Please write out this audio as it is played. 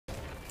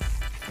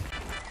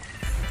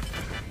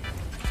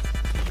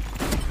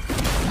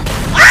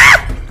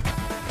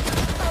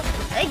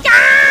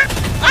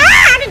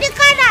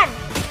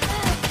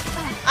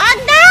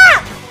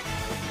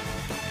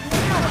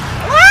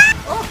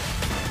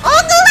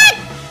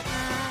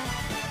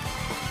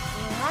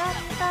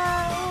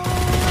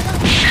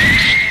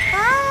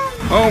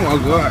my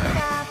god.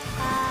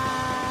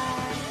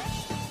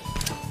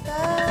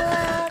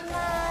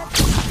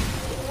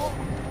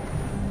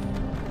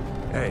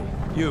 Hey,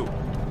 you. You're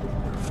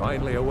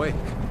finally awake.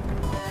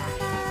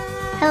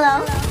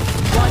 Hello.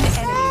 One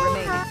enemy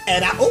remaining.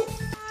 And I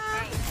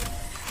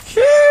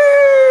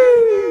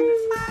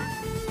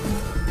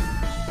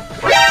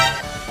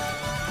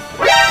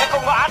Kok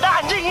nggak ada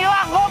anjing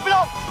hilang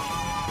goblok.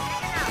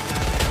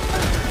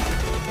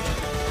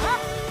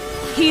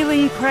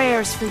 Healing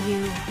prayers for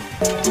you.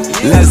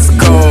 let's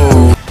go.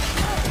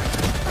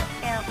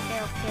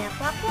 Oke.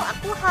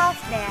 Aku half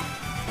deh.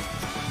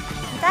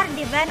 Ntar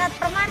di BADUT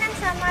permanen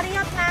sama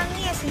Riot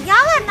nangis.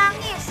 Jangan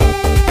nangis.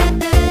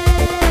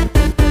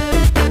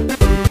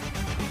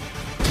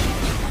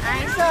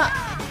 Ayo.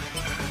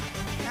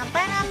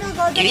 Ngapain ambil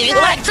golden card?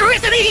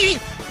 Electricity.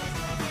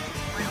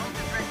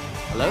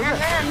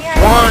 Kanan, ya.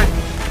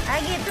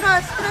 Lagi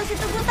terus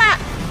itu buta.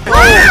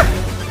 Wah!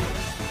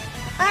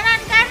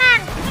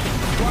 Kanan.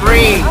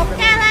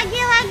 Oke,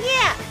 lagi.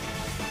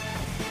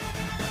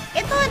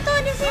 Itu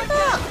di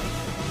situ.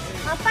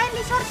 Ngapain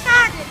di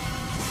shortcut?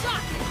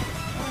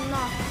 Oh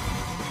no.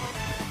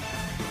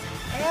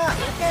 Ayo,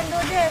 you can do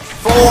this.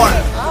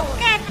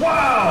 Oke.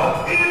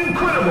 Wow,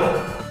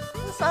 incredible.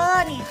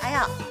 Solo nih,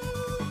 ayo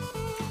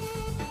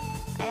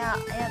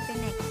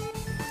Phoenix.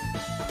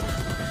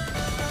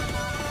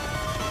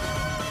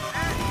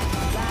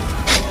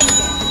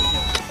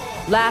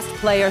 Last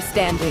player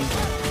standing.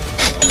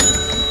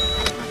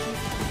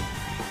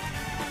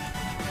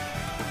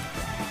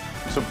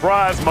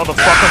 Surprise,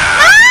 motherfucker.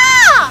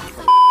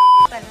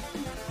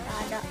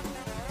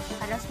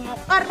 Ada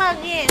smoker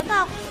lagi.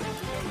 Tok.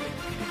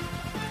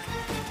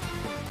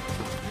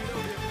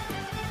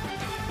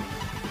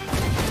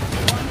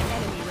 One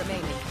enemy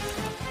remaining.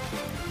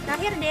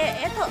 Terakhir di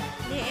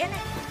ini.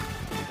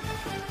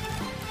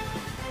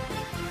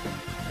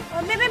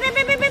 Oh, B.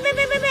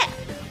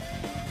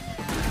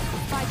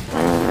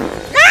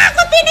 Nah,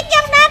 aku Phoenix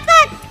yang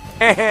dapat.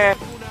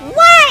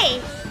 Why?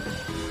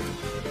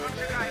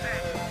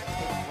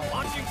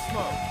 Launching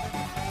smoke.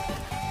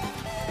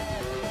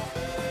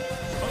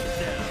 Smoke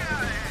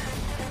down.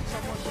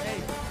 Someone say,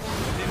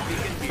 didn't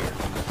begin here.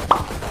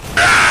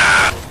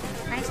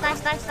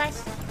 Nice.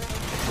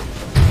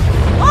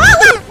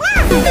 Oh,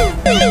 wah.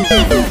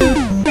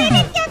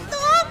 Phoenix yang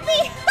topi.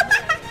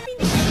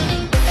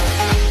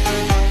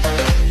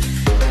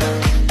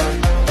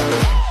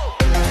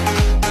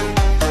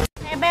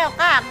 Slebel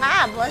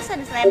kakak, bosan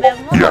slebel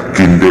mulu.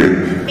 Yakin deh.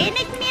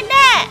 Phoenix nih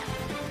deh.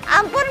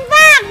 Ampun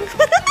bang.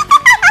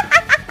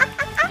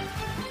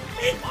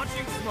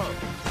 Launching smoke.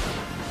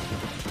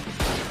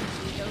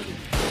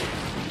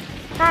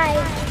 Hai.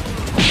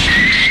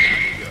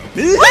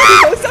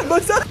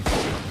 Bosan.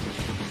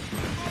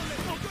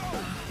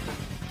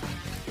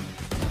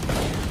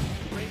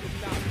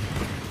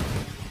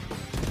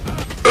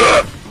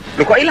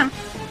 Loh kok hilang?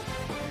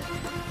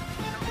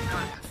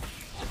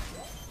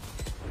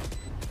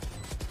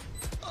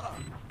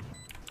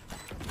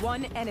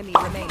 One enemy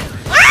remaining.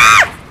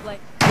 Play-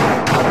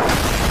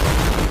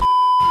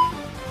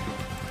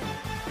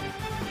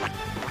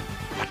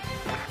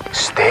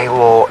 Stay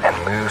low and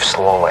move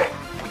slowly.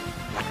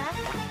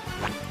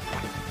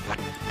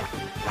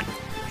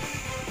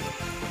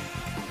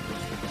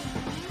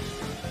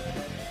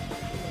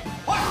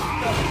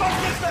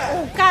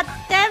 Oh, god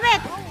damn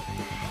it.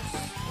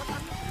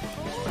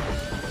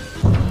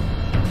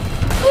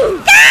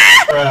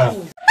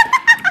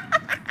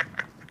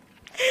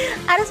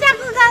 Harusnya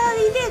aku kalau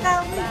ini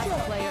kalau muncul.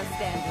 Last player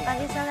standing. Gak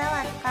bisa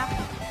lewat, Kak.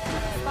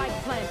 Spike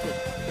planted.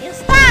 You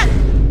stuck.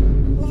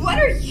 What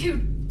are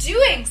you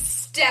doing,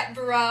 step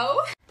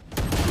bro?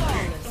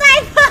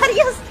 Cyber,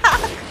 you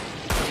stuck.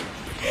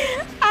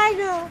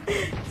 Aduh,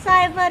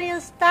 Cyber,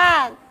 you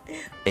stuck.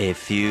 A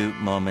few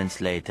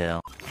moments later.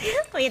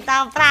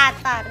 Wita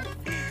operator.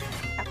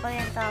 Aku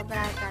yang tahu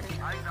operator.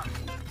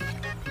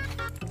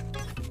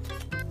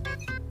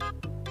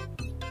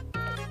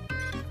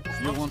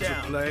 You want to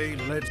play?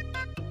 Let's.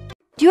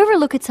 Do you ever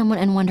look at someone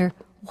and wonder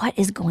what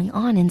is going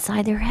on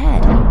inside their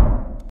head?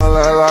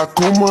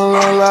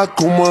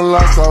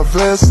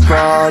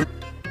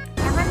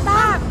 Jangan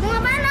tak. Mau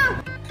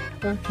mana?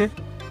 Okay.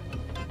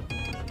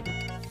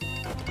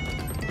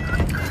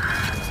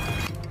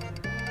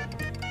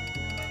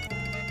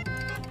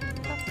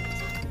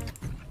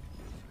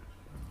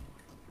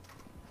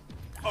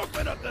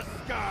 Open up the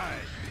sky.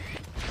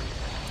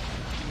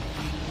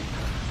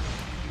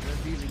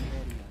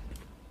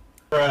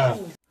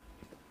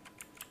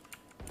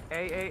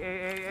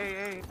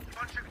 Hey.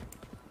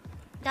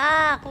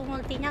 Dah, aku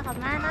multinya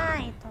kemana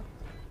itu?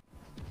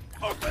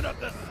 Open up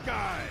the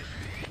sky.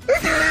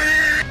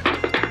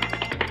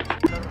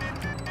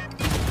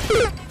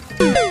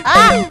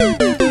 Ah!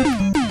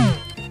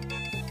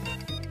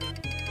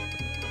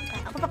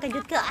 Aku pakai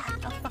juga.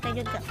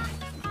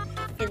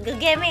 Jut ke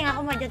gaming, aku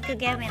mau jut ke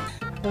gaming.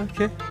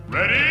 Okay.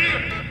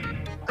 Ready?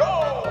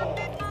 Go!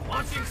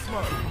 Launching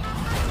smoke.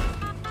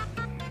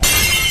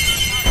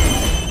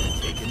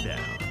 Taken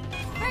down.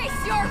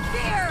 Face your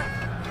fear!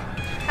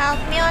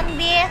 Help me on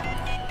B.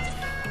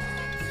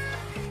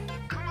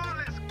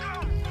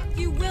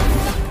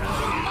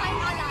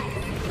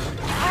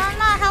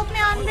 help me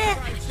on this.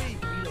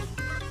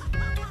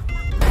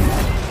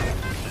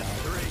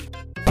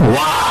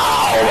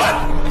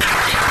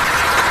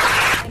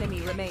 Enemy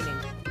remaining.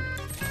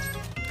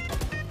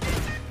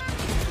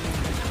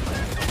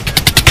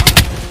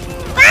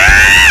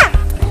 Ah!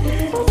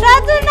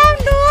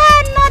 162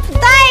 not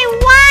die,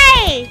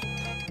 why?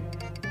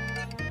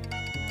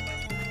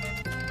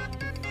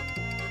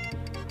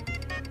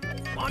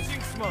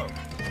 Launching smoke.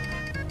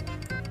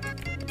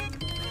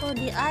 Oh,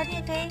 di A nih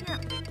kayaknya.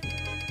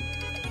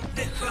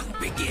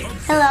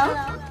 Hello.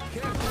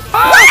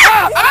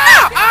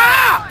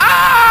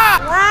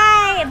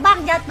 Why,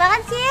 Bang jahat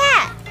banget sih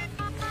ya.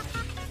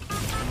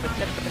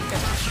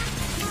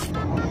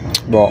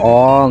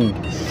 Bohong.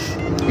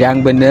 Yang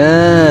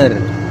bener.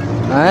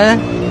 Hah?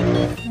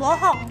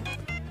 Bohong.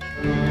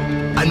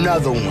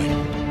 Another one.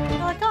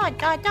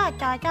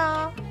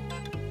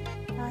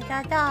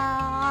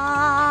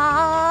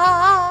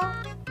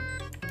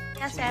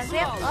 Ya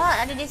save. Oh,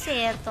 ada di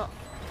situ.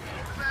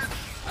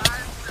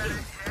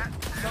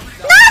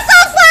 Nah,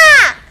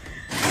 Sofa!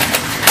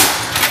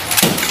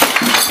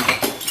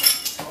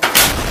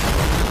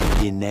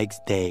 The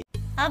next day.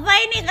 Apa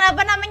ini?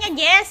 Kenapa namanya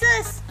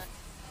Jesus?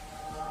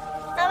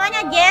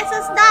 Namanya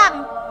Jesus,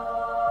 dong.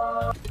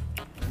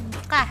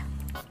 Kah?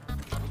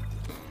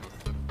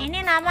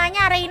 Ini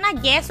namanya Reina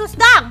Jesus,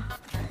 dong.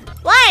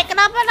 Woi,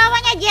 kenapa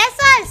namanya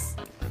Jesus?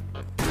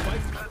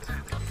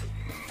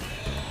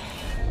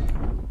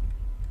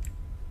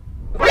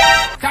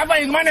 Siapa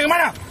yang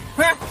kemana?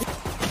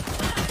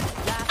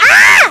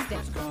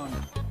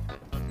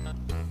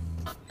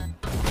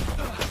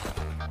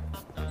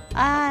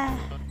 Hah?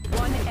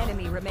 One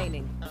enemy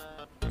remaining.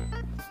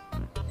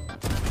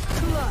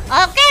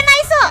 Oke,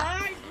 nice one.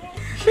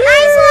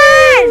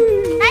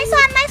 Nice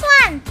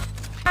one.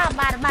 Ah,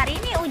 barbar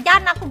ini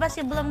hujan, aku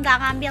masih belum nggak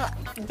ngambil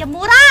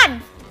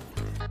jemuran.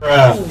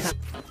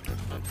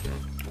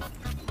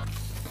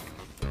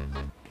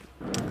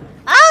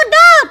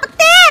 Aduh,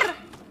 petir.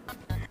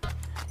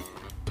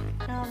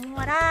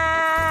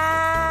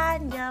 Jemuran.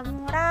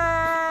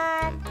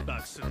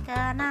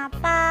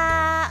 Kenapa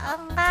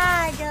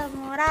enggak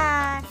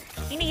jemuran?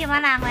 Ini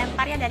gimana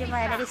ngelemparnya dari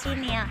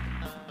sini ya?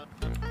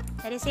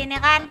 Dari sini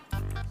kan?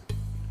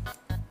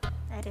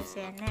 Dari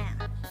sini.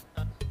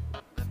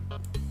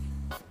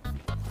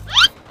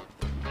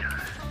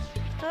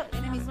 Tuh,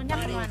 ini punya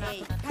kemana?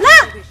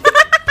 Lah!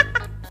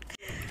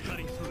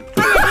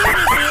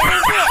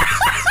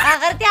 Gak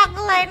ngerti aku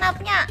line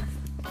up-nya.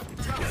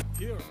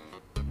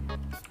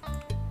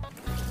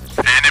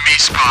 Enemy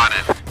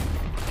spotted.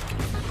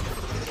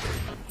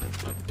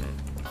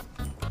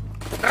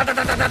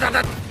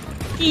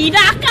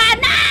 Tidak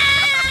kena!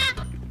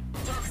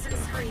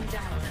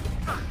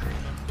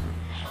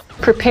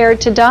 Prepared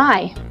to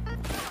die.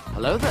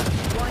 Hello there.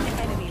 One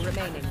enemy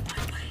remaining.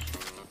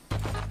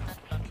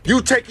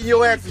 You taking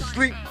your ass to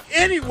sleep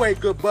anyway,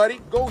 good buddy.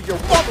 Go your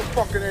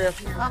motherfucking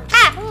ass.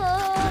 Oke.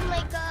 Oh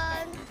my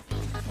god.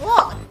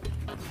 Wow.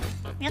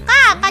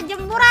 Mika,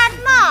 jemuran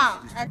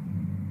no.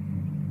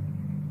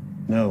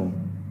 No.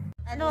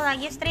 Aduh,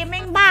 lagi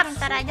streaming bang,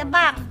 ntar aja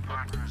bang.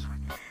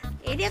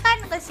 Ini kan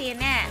ke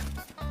sini,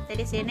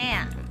 dari sini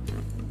ya,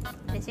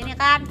 dari sini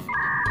kan?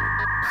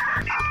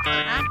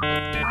 Hah?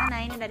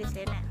 Mana ini dari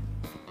sini?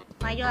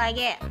 Maju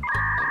lagi.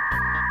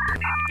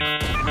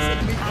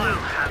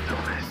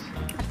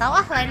 Atau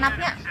line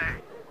up-nya?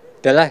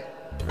 Udah lah.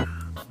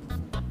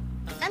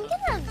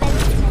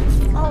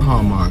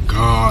 Oh my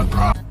god,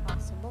 bro.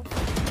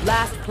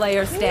 Last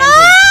player standing.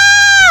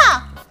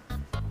 No!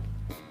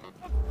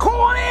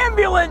 Call an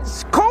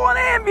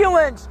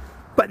ambulance!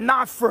 But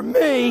not for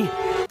me!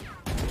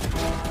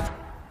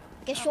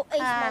 Get your ace,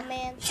 my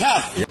man.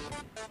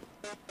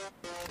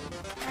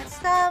 Let's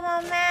go, my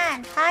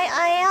man. Hai,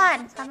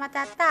 Ayan. Selamat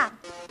datang.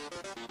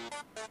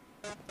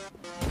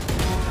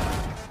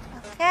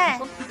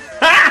 Oke.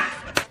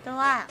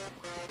 Dua.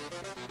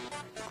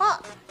 Kok?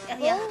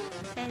 Ya,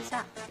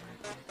 bisa.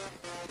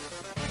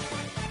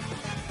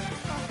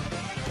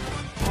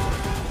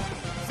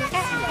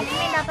 Oke,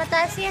 ini dapat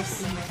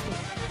assist.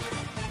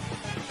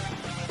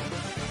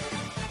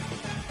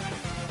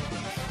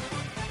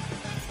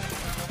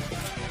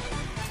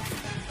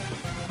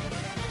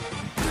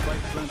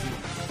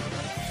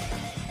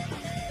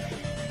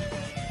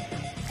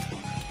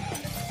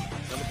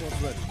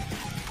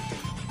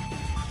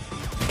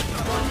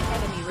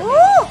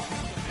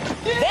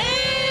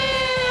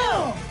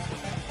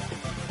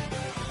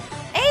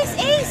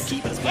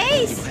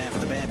 Ace!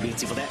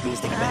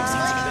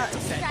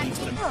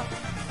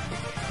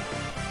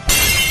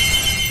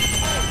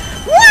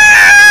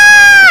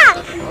 Wah!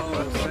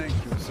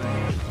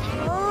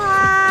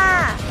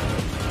 Wah!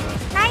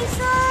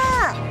 Nice!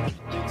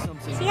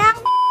 Siang!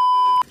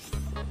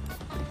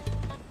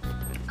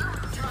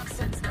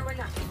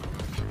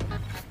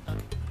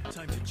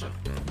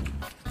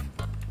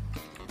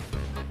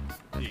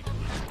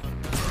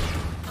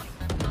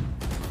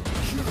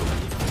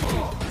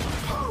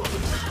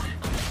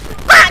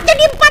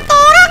 Jadi 4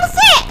 orang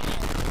sih.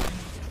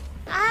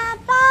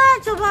 Apa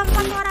coba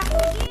 4 orang?